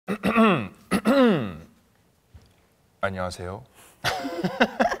안녕하세요.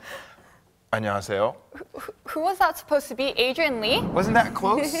 안녕하세요. Who was that supposed to be? Adrian Lee? Wasn't that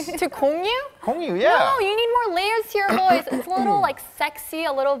close? To Gong Yoo? Gong Yoo, yeah. No, you need more layers to your voice. It's a little like sexy,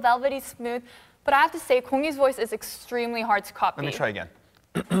 a little velvety smooth. But I have to say, Gong Yoo's voice is extremely hard to copy. Let me try again.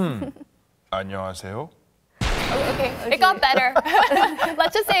 안녕하세요. Okay, it got better.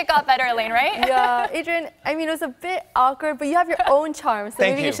 Let's just say it got better, Elaine, right? Yeah, Adrian, I mean, it was a bit awkward, but you have your own charm, so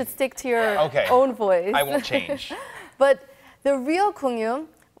maybe you should stick to your own voice. I won't change. But the real Gong Yoo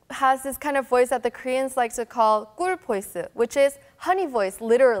has this kind of voice that the Koreans like to call 꿀 voice, which is honey voice,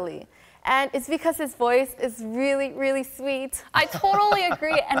 literally. And it's because his voice is really, really sweet. I totally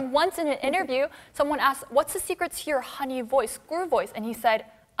agree. And once in an interview, someone asked, what's the secret to your honey voice, 꿀 voice? And he said,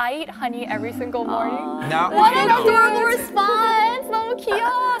 I eat honey every single morning. Now, what an adorable response! 너무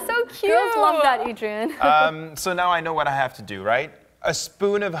귀여워, so cute. Girls love that, Adrian. So now I know what I have to do, right? A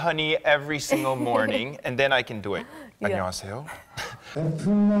spoon of honey every single morning, and then I can do it. 안녕하세요.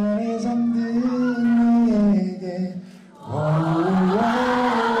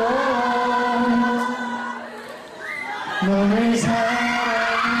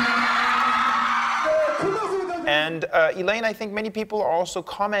 And Elaine, I think many people are also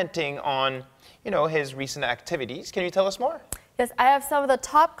commenting on, his recent activities. Can you tell us more? Yes, I have some of the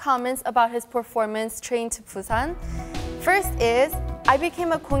top comments about his performance Train to Busan. First is, I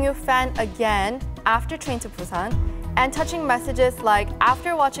became a Gong Yoo fan again after Train to Busan, and touching messages like,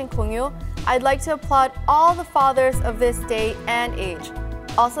 after watching Gong Yoo, I'd like to applaud all the fathers of this day and age.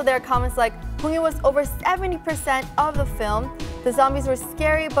 Also, there are comments like, Gong Yoo was over 70% of the film. The zombies were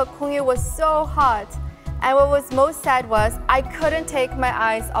scary, but Gong Yoo was so hot. And what was most sad was, I couldn't take my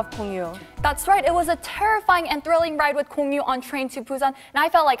eyes off Gong Yoo. That's right, it was a terrifying and thrilling ride with Gong Yoo on Train to Busan, and I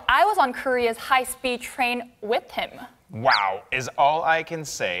felt like I was on Korea's high-speed train with him. Wow, is all I can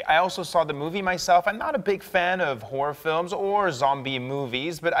say. I also saw the movie myself. I'm not a big fan of horror films or zombie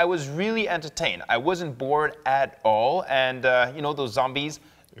movies, but I was really entertained. I wasn't bored at all, and those zombies,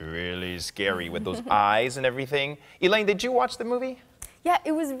 really scary with those eyes and everything. Elaine, did you watch the movie? Yeah,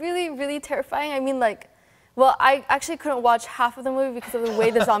 it was really, really terrifying. I mean, I actually couldn't watch half of the movie because of the way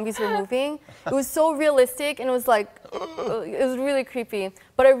the zombies were moving. It was so realistic, and it was really creepy.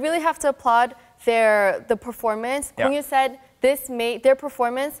 But I really have to applaud the performance. Gong Yoo said their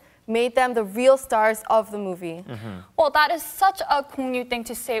performance made them the real stars of the movie. Well, that is such a Gong Yoo thing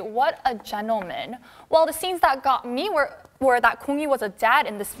to say. What a gentleman. Well, the scenes that got me were that Gong Yoo was a dad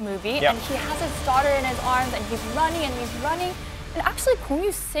in this movie, and he has his daughter in his arms, and he's running and he's running. And actually, Gong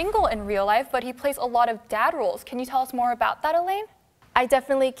Yoo's single in real life, but he plays a lot of dad roles. Can you tell us more about that, Elaine? I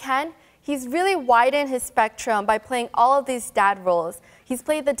definitely can. He's really widened his spectrum by playing all of these dad roles. He's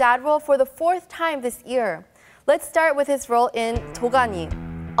played the dad role for the 4th time this year. Let's start with his role in 도가니,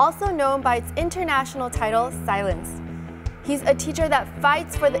 also known by its international title, Silence. He's a teacher that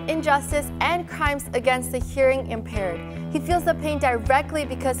fights for the injustice and crimes against the hearing impaired. He feels the pain directly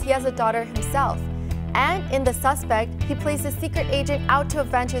because he has a daughter himself. And in The Suspect, he plays a secret agent out to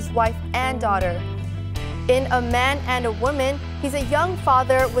avenge his wife and daughter. In A Man and a Woman, he's a young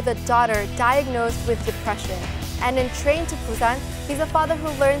father with a daughter diagnosed with depression. And in Train to Busan, he's a father who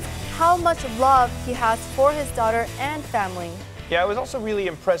learns how much love he has for his daughter and family. Yeah, I was also really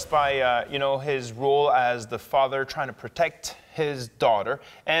impressed by, his role as the father trying to protect his daughter.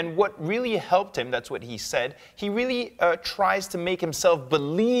 And what really helped him, that's what he said, he really tries to make himself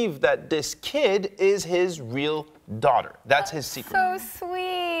believe that this kid is his real daughter. That's his secret. So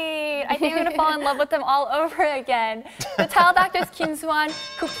sweet. I think I'm going to fall in love with them all over again. The child actress Kim Soo-han,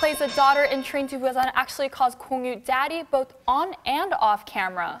 who plays the daughter in Train to Busan, actually calls Gong Yoo daddy both on and off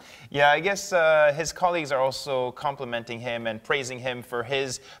camera. Yeah, I guess his colleagues are also complimenting him and praising him for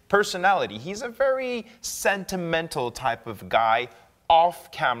his personality. He's a very sentimental type of guy,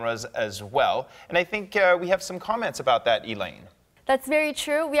 off cameras as well. And I think we have some comments about that, Elaine. That's very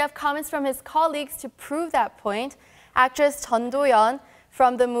true. We have comments from his colleagues to prove that point. Actress Jeon Do-yeon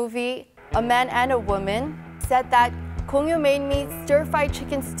from the movie A Man and a Woman said that Gong Yoo made me stir-fried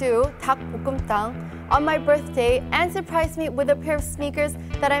chicken stew, 닭볶음탕, on my birthday and surprised me with a pair of sneakers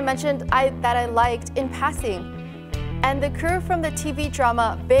that I mentioned that I liked in passing. And the crew from the TV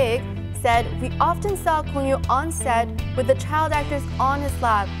drama Big said, we often saw Gong Yoo on set with the child actors on his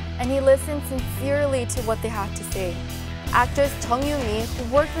lap, and he listened sincerely to what they had to say. Actress Jung Yoo-mi,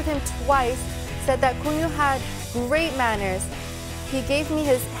 who worked with him twice, said that Gong Yoo had great manners. He gave me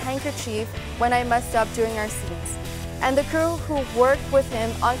his handkerchief when I messed up during our scenes. And the crew who worked with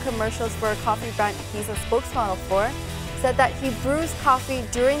him on commercials for a coffee brand he's a spokesmodel for said that he brews coffee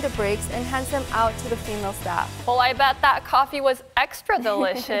during the breaks and hands them out to the female staff. Well, I bet that coffee was extra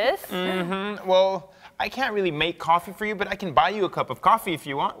delicious. Well, I can't really make coffee for you, but I can buy you a cup of coffee if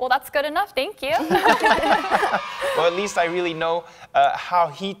you want. Well, that's good enough. Thank you. Well, at least I really know how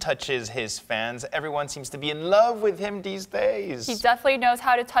he touches his fans. Everyone seems to be in love with him these days. He definitely knows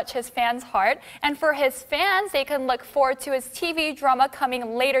how to touch his fans' heart. And for his fans, they can look forward to his TV drama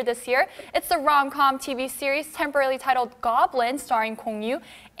coming later this year. It's the rom-com TV series temporarily titled Goblin, starring Gong Yoo.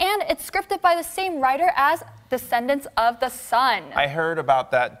 And it's scripted by the same writer as Descendants of the Sun. I heard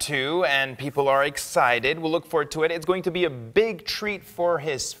about that too, and people are excited. We'll look forward to it. It's going to be a big treat for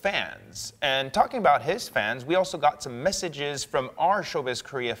his fans. And talking about his fans, we also got some messages from our Showbiz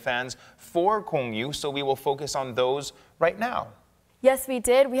Korea fans for Gong Yoo, so we will focus on those right now. Yes, we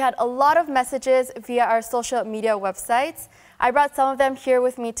did. We had a lot of messages via our social media websites. I brought some of them here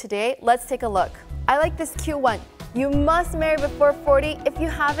with me today. Let's take a look. I like this cute one. You must marry before 40. If you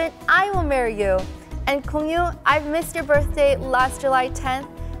haven't, I will marry you. And Gong Yoo, I've missed your birthday last July 10th.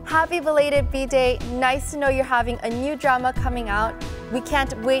 Happy belated B-Day. Nice to know you're having a new drama coming out. We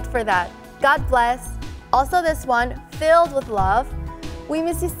can't wait for that. God bless. Also this one, filled with love. We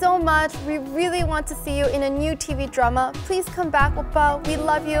miss you so much. We really want to see you in a new TV drama. Please come back, Oppa. We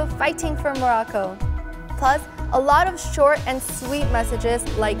love you. Fighting for Morocco. Plus, a lot of short and sweet messages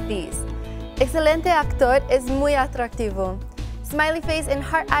like these. Excelente actor es muy atractivo. Smiley face and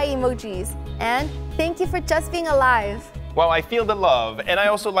heart eye emojis. And thank you for just being alive. Well, I feel the love, and I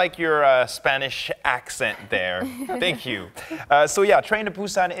also like your Spanish accent there. Thank you. So yeah, Train to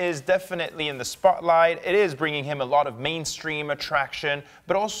Busan is definitely in the spotlight. It is bringing him a lot of mainstream attraction,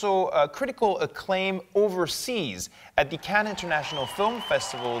 but also critical acclaim overseas. At the Cannes International Film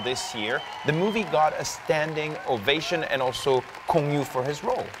Festival this year, the movie got a standing ovation, and also Gong Yoo for his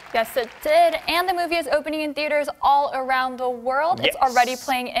role. Yes, it did. And the movie is opening in theaters all around the world. Yes. It's already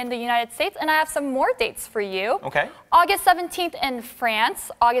playing in the United States, and I have some more dates for you. Okay. August 17th in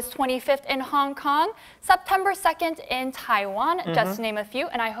France, August 25th in Hong Kong, September 2nd in Taiwan, just to name a few,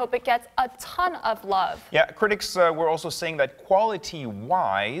 and I hope it gets a ton of love. Yeah, critics were also saying that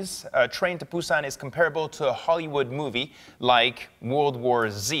quality-wise, Train to Busan is comparable to a Hollywood movie like World War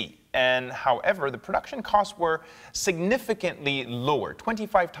Z. And however, the production costs were significantly lower,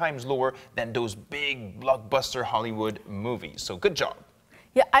 25 times lower than those big blockbuster Hollywood movies. So good job.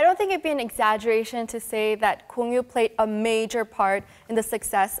 Yeah, I don't think it'd be an exaggeration to say that Gong Yoo played a major part in the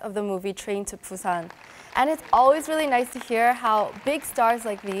success of the movie Train to Busan. And it's always really nice to hear how big stars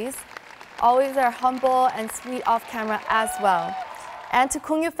like these always are humble and sweet off camera as well. And to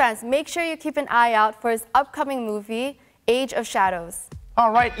Gong Yoo fans, make sure you keep an eye out for his upcoming movie, Age of Shadows.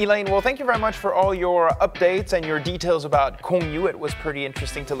 All right, Elaine, well, thank you very much for all your updates and your details about Gong Yoo. It was pretty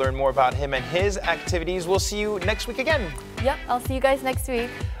interesting to learn more about him and his activities. We'll see you next week again. Yep, I'll see you guys next week.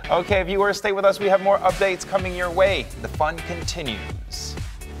 Okay, viewers, stay with us. We have more updates coming your way. The fun continues.